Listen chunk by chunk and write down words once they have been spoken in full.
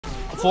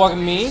For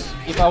me,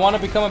 if I want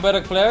to become a better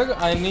player,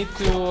 I need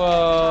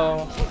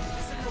to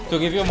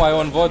review my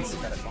own VODs.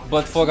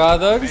 But for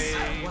others,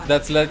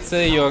 that's, let's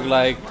say you're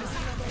like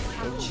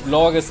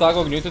lower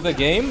Sago, new to the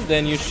game,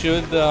 then you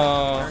should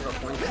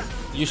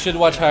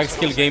watch higher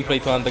skill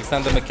gameplay to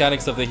understand the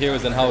mechanics of the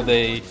heroes and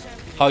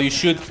how you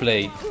should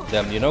play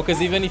them, you know?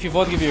 Because even if you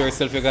VOD review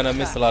yourself, you're gonna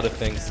miss a lot of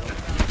things.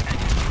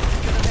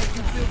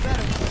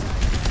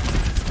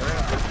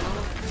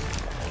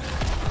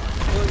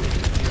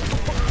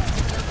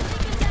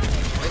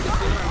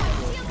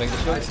 Thank you,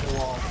 sure.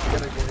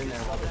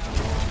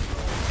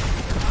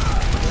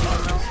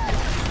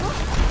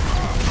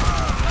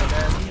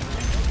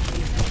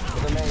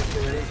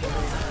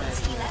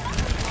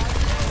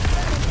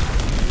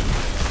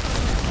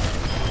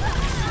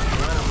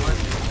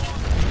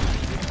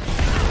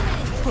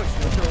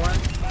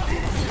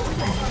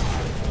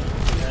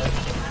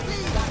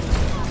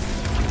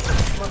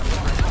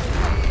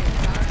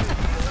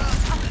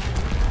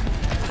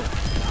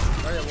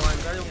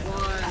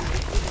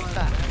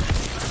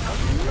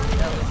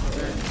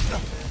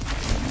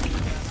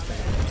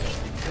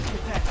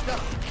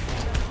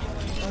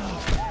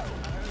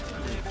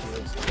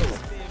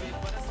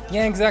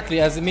 Yeah, exactly,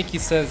 as Mickey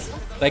says,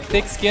 like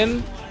thick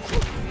skin,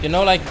 you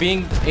know, like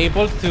being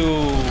able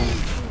to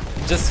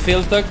just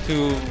filter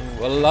to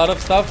a lot of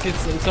stuff,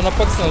 it's on a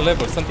personal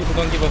level. Some people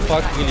don't give a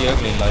fuck really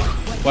early in life,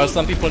 while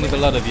some people need a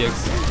lot of years.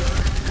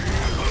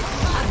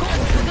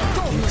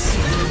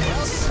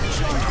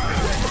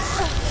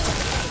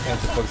 Can't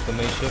focus the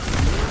main shift.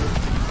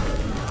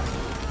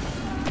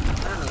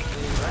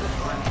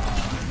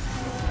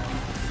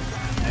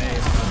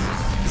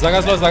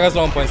 Zaga's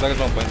low on point, Zaga's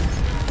low on point.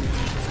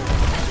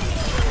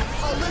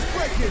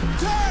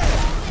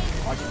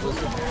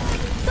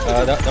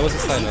 That was a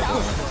sign of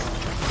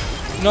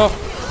no.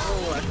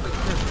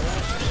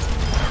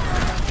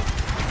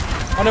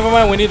 Oh, never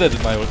mind, we needed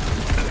my ult.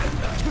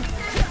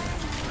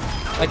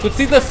 I could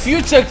see the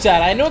future,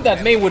 chat. I know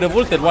that May would have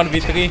ulted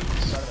 1v3.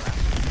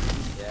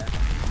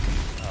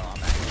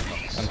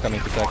 I'm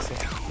coming to taxi.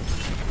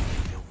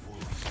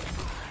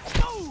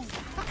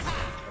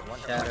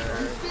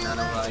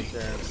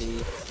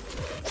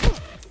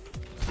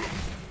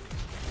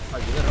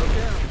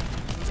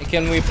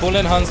 Can we pull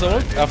in Han's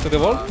ult after the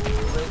wall?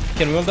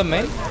 Can we ult the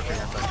main?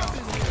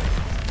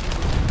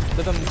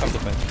 Let them come to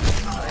main.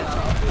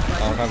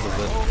 Oh, Hans is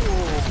dead.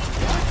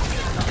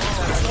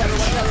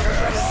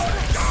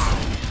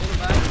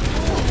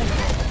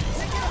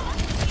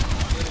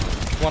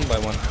 One by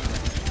one.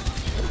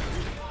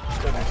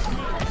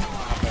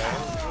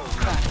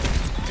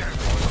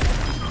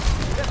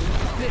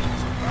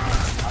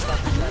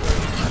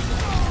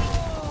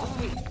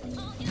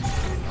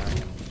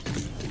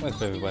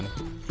 Where's everybody?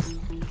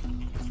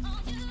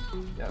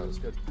 Yeah, it was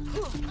good.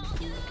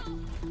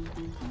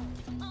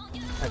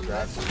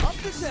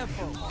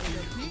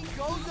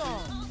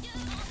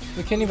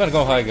 We can't even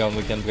go high ground,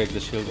 we can break the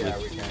shield with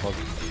we can. Hog.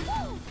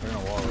 We're in a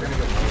wall.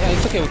 Yeah,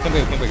 it's okay, we can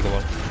break the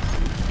wall.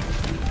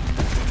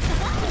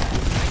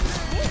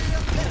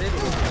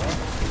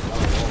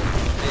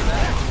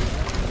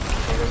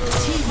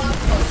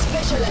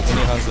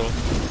 Any Hansel.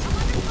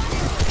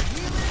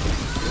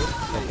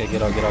 Okay,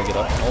 get out.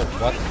 Oh,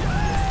 what?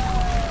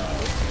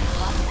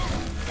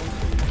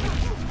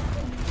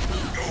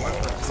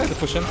 Try to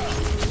push him.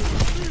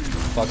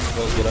 Fuck,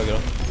 go, get out.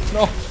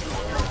 No!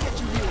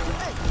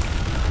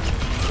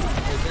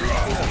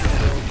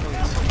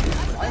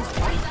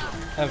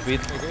 I have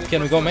beat.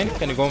 Can we go main?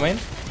 Can you go main?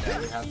 Yeah,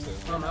 we have to.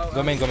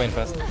 Go main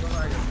fast.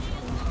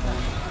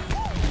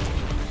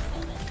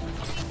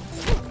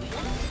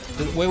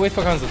 Wait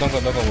for Hanzo, don't go,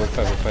 we're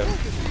five.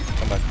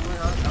 Come back.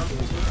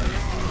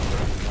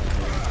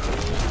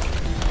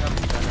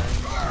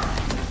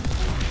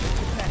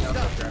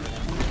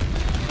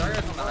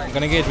 I'm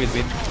gonna engage with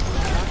beat.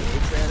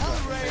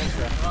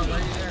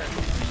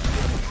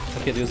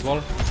 Okay, use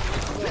wall.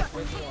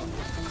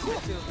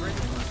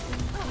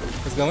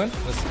 Let's go in.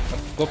 Let's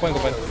go point.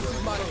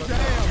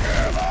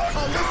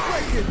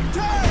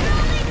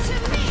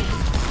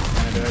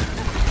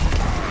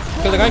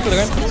 Kill the guy.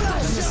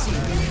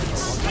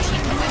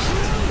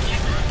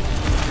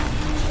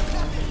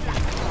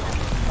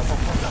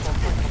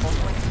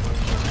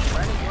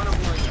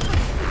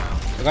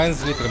 The guy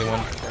is literally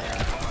one.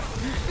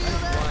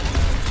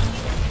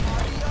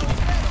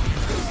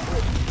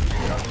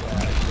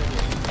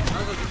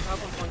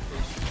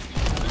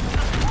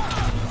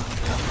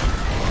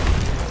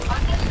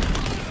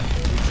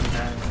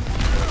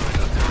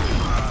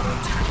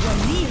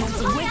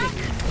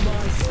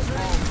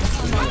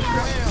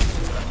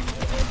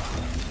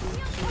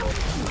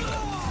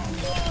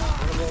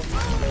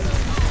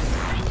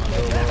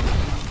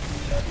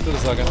 To the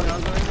Saga.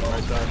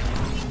 Right side.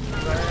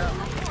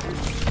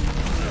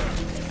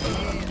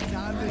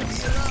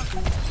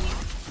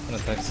 I'm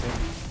gonna taxi.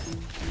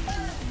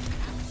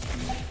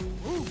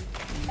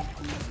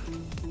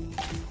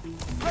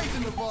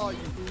 Raising the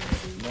volume.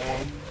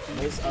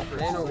 Mace upper.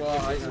 Main or wall,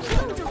 I just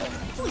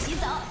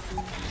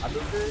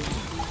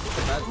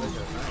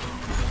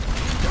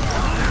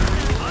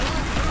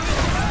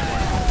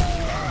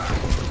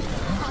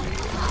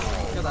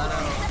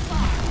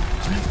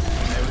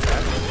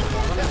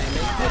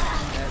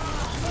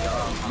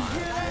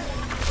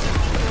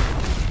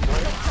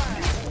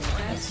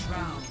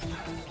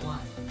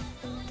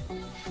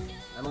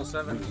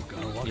mL7.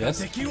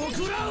 Yes.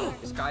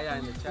 Is Kaya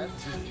in the chat?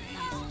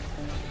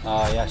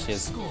 Yeah, she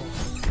is.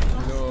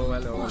 Hello,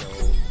 hello,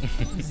 hello.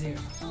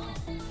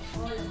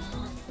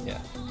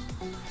 Yeah.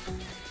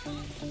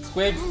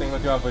 Squigs, been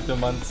with you on for 2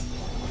 months.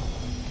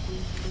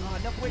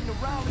 Enough waiting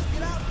around. Let's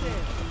get out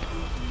there.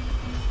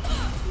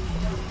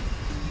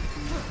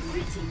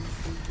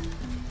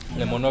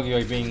 The Monogi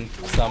are being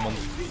summoned.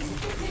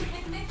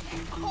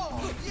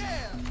 Oh,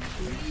 yeah.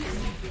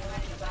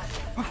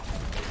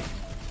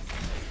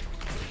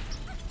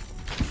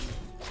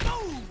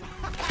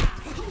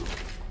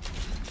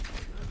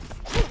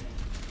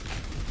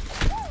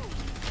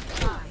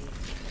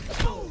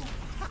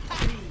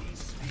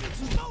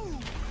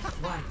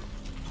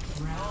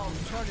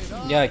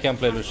 Yeah, I can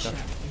play Lucio.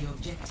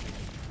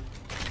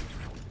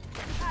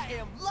 I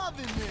am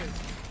loving this.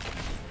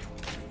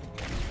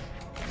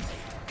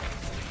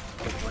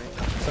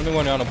 Something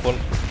when you're on a pull.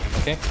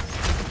 Okay.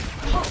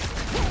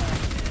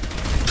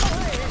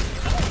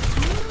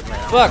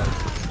 Fuck!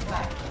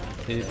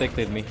 He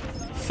detected me.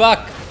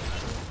 Fuck!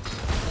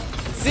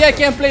 See, I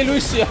can't play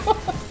Lucio!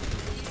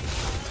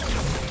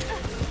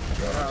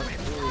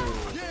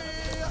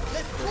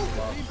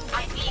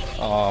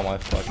 Oh my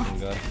fucking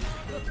god.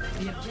 I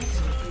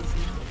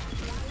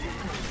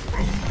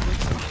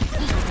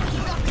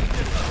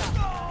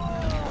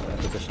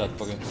took a shot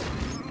for him.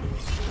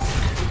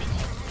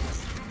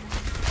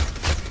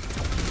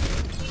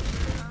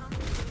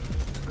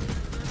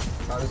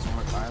 Try this one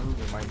more time. We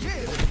might get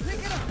it.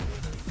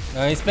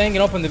 He's playing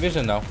in open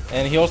division now,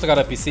 and he also got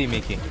a PC,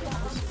 Mickey. A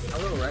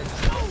little right.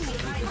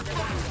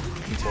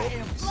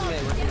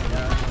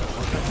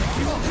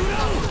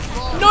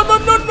 No,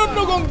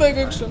 going back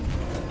action.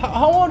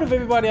 How out of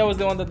everybody I was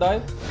the one that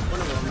died?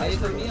 One of them.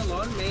 Either me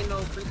alone, main no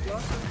free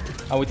slot.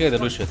 Oh, we take the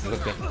Lucio, it's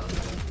okay.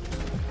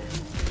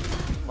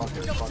 Fuck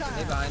it, fuck it.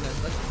 Hey, behind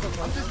us. Let's just go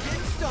I'm just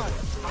getting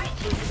started.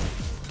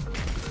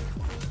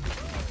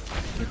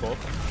 You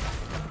both?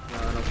 No,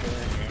 no,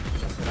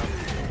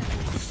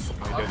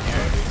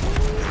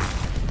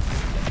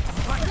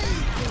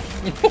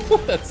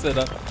 That's it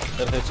up.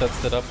 That headshot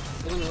stood up.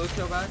 Pulling the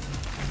Lucio back.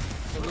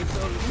 The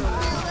Lucio.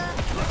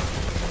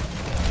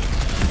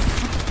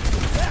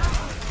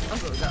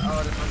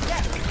 Oh, this one's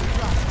nice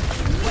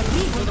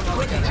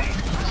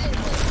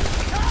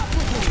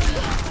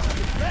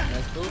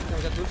boost. Can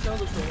we get Lucio?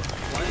 Lucio.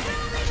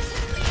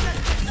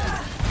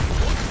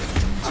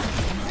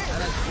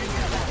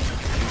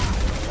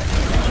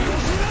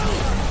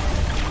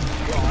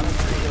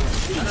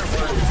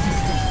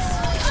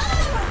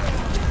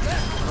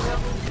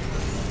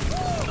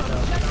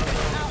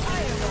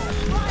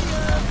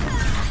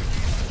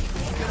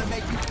 Gonna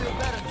make you feel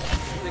better.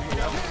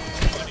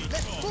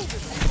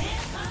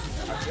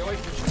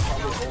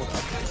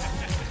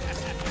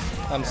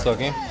 I'm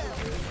sucking.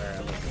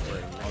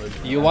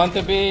 You want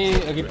to be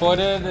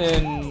reported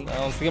in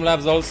on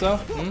Streamlabs also?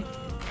 Hmm?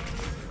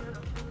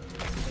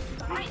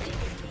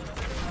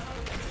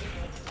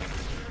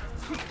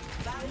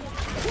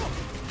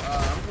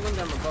 I'm pulling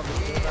them above the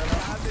field right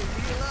now.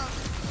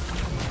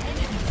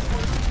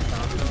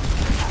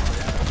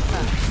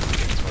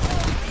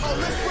 Oh,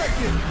 let's break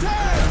it.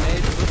 Damn.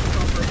 Mage, Lucio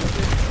going for a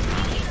bucket.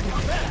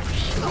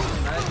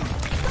 Nice.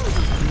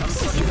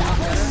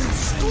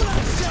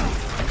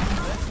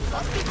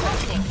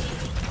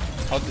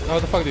 How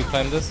the fuck do you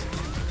climb this?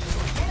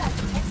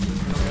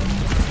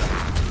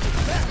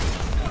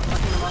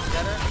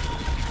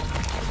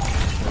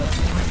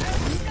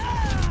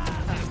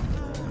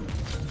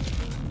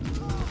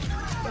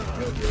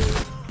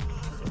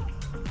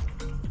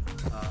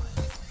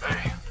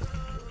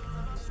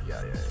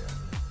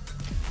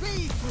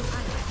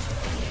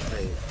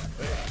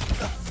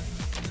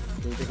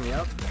 Can you pick me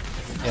up?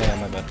 Yeah,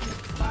 my bad.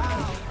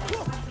 I'm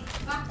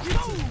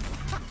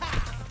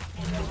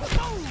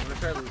gonna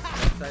try the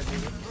left side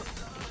maybe.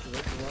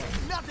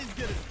 Nothing's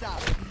gonna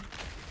stop it.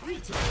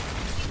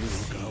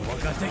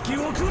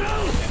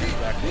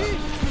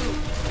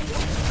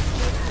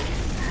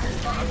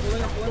 I'm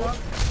pulling up.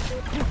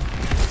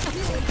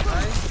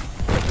 Nice.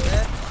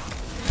 Dead.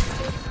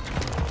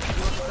 You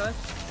want the touch?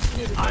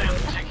 I am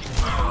taking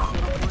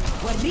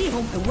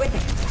Guardiهم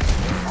قوتك.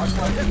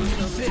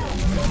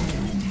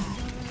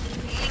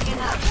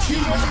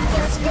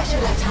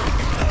 Special attack.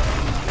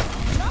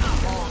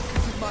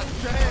 This is my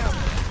jam.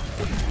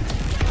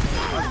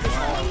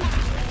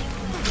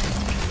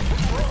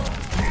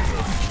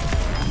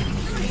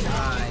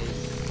 Nice.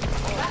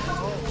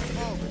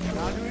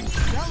 Now to So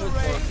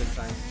accelerate. close this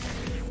time.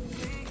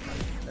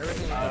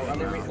 Everything is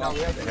well.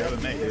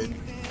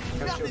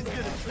 Nothing's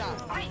gonna stop.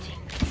 Oh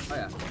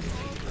yeah.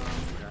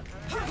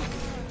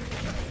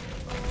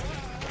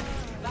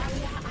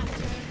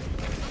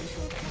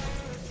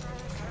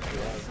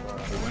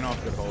 We went off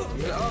the whole. Oh,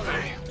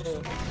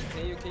 cool.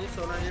 Can you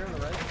sonar here on the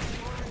right?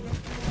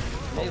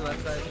 Hey,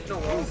 left side. No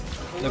wall.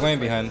 They're going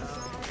behind.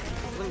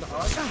 Pulling the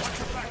hog.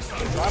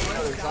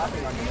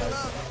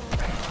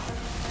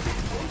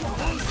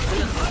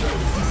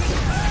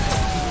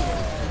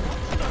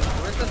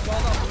 Where's this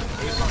ball up?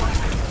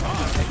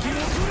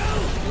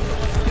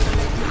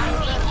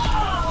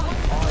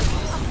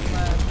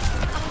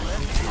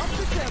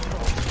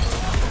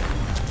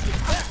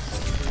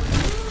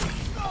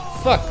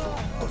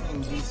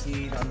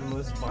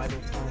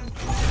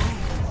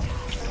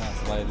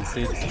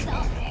 Siege.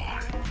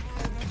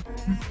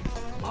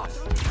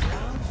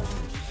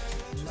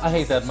 I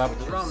hate that map.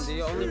 Rum, do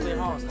you only play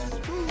Hawk?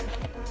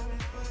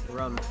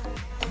 Rum.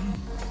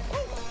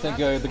 Thank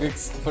you, the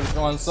Greeks, for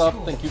the 1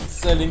 sub. Thank you,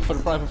 Selling, for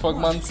the Prime for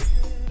 5 months.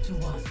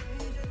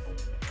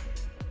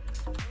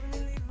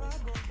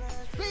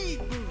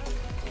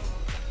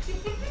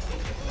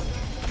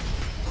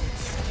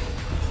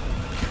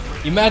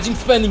 Imagine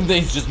spending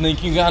days just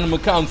making random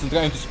accounts and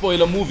trying to spoil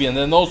a movie and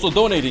then also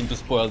donating to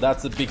spoil.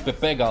 That's a big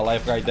Pepega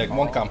life right there. Come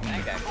on, come.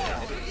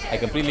 I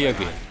completely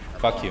agree.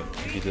 Fuck you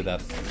if you do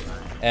that.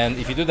 And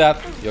if you do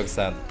that, you're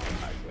sad.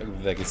 You're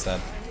very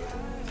sad.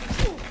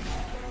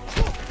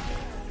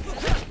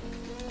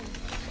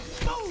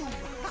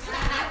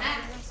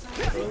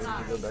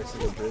 Go back to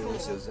the bridge,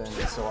 Lucio's in.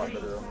 It's a lot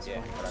better on this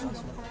one.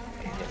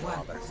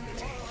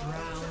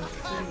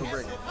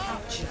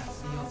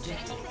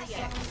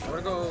 I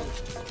wanna go.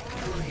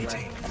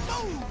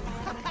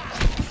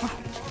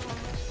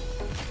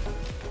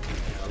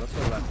 Let's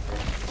go left.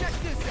 Check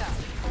this out.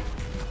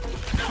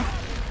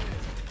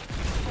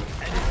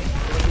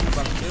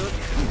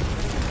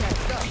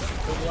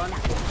 Good one.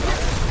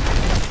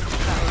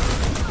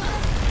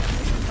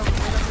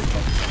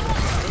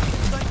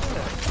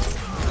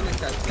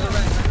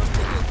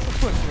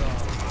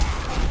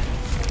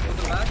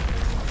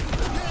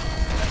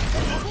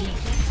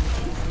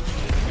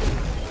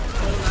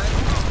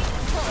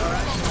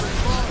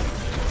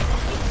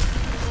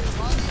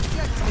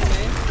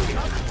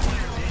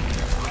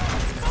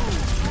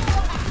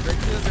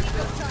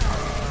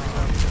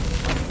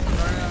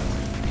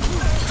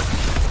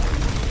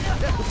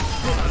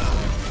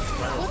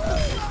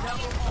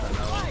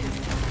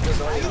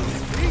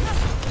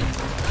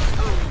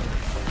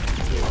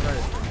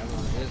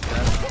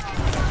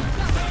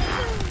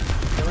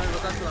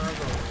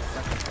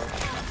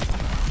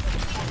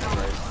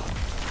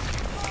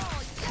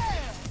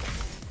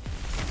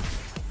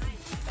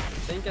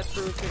 Get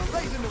through to them.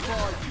 Raising the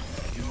bar.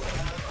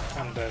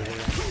 I'm dead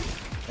here.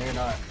 No, you're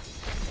not.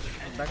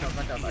 Back up,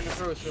 back up. I can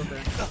throw a shield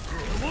there.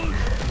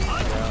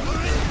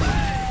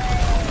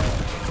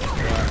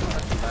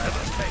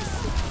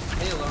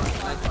 May alone.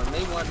 Nice one.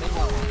 May one. May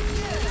one.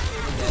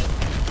 Okay.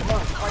 Come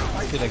on,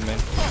 fight. Killing man.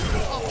 Go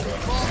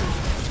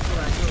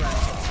right, go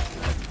right.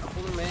 I'm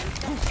pulling man.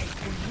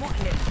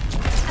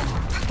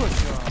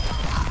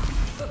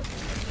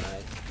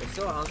 Nice. There's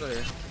still a hunter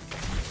here.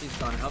 He's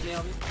gone. Help me,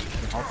 help me.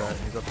 Okay,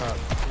 he's up top.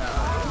 Yeah,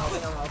 I'm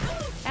helping, I'm helping.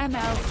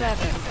 ML7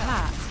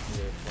 Pat.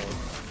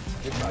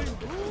 Good try.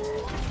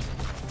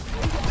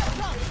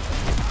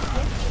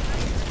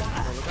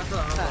 Look after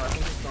the hunter. I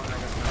think he's gone. I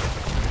got him.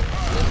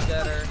 It's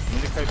better. You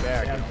need to cut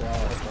back. That's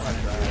behind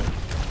back.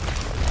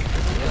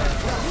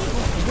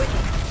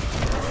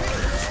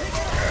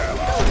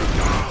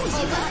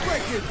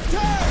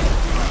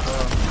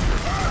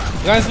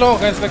 Guys low,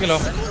 guys back low.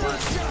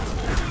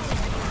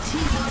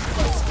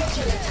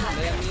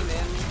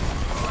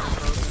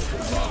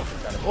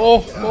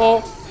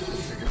 Oh,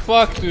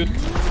 fuck, dude.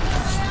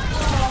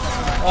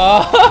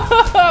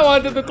 I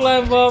wanted to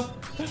climb up.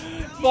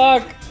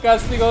 Fuck,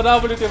 casting on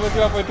W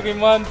for 3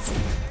 months.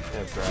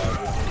 Yeah,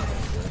 grab.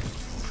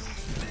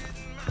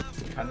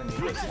 Kinda need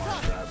this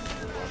one grab.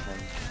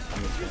 I'm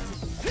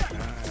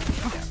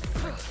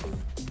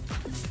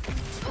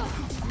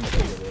gonna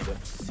take a little bit.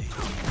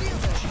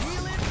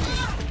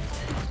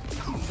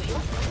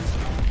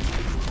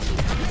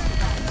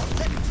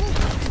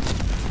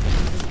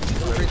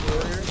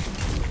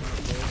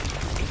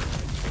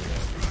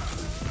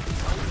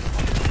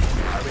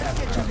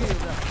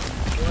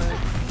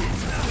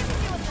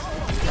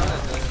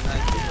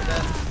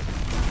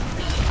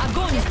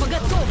 Огонь по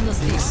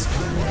готовности.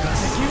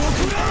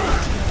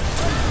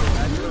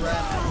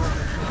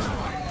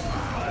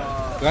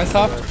 Guys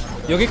half.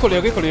 You're equal,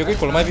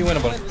 might be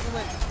winnable.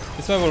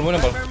 It's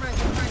winnable.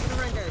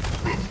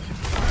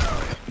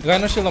 Guy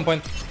no shield on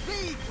point.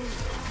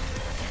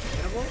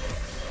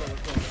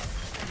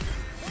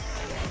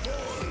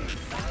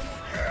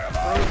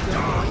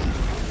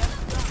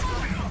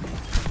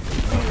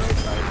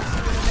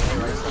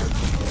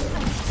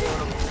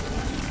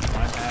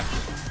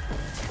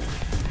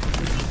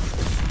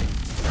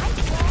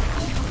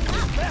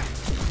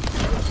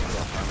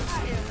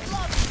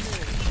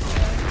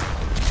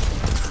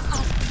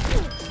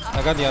 I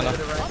got Diana.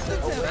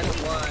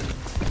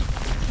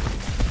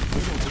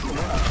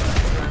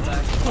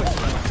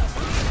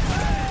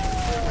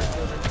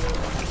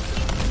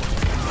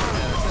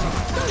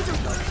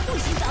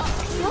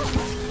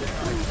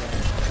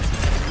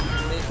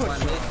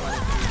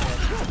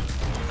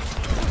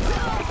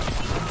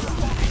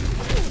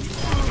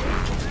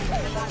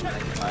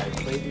 Alright,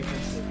 play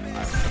defensive.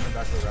 I'm coming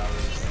back to the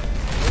rally.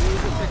 Maybe we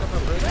can pick up a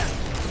bridge?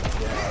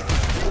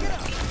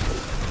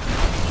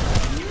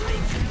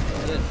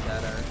 Good,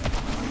 better.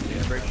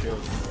 Yeah, break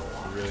shield. You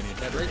really need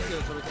Yeah, break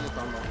shield so we can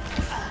combo.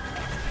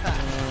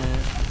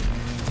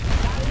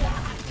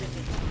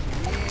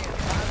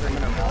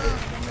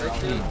 Break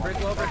shield, break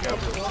low, break low,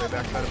 break low. Stay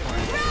back by the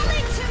point.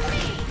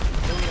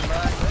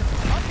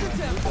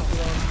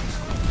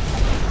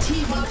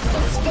 Team up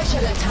for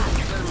special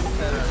attack.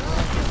 better.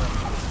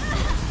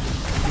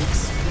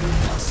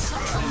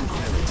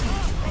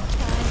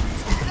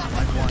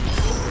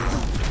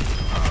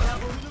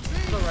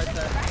 Go right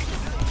side.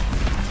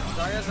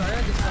 Zarya,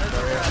 get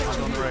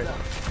Zarya. On the right.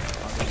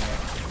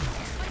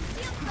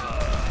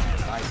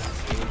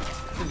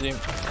 Good game.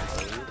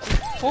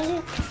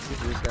 Oh!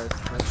 These guys.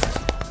 Nice try.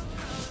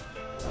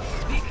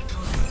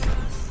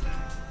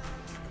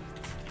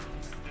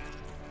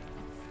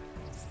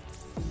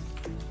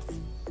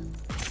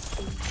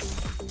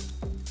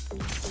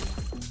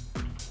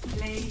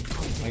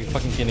 Are you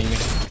fucking kidding me?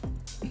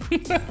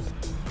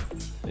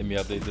 Let me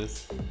update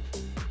this.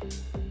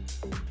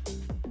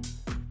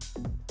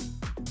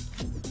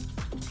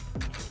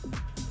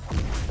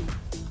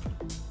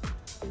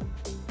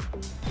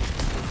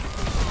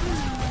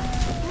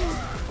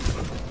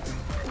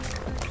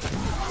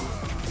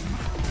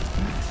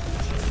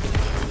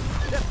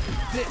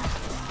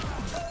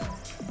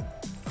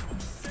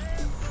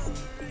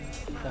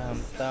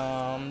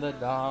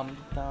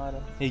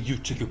 Hey, you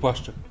check your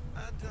posture.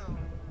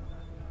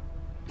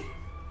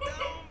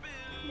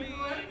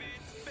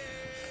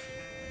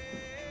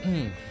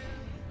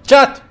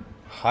 Chat!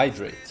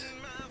 Hydrate.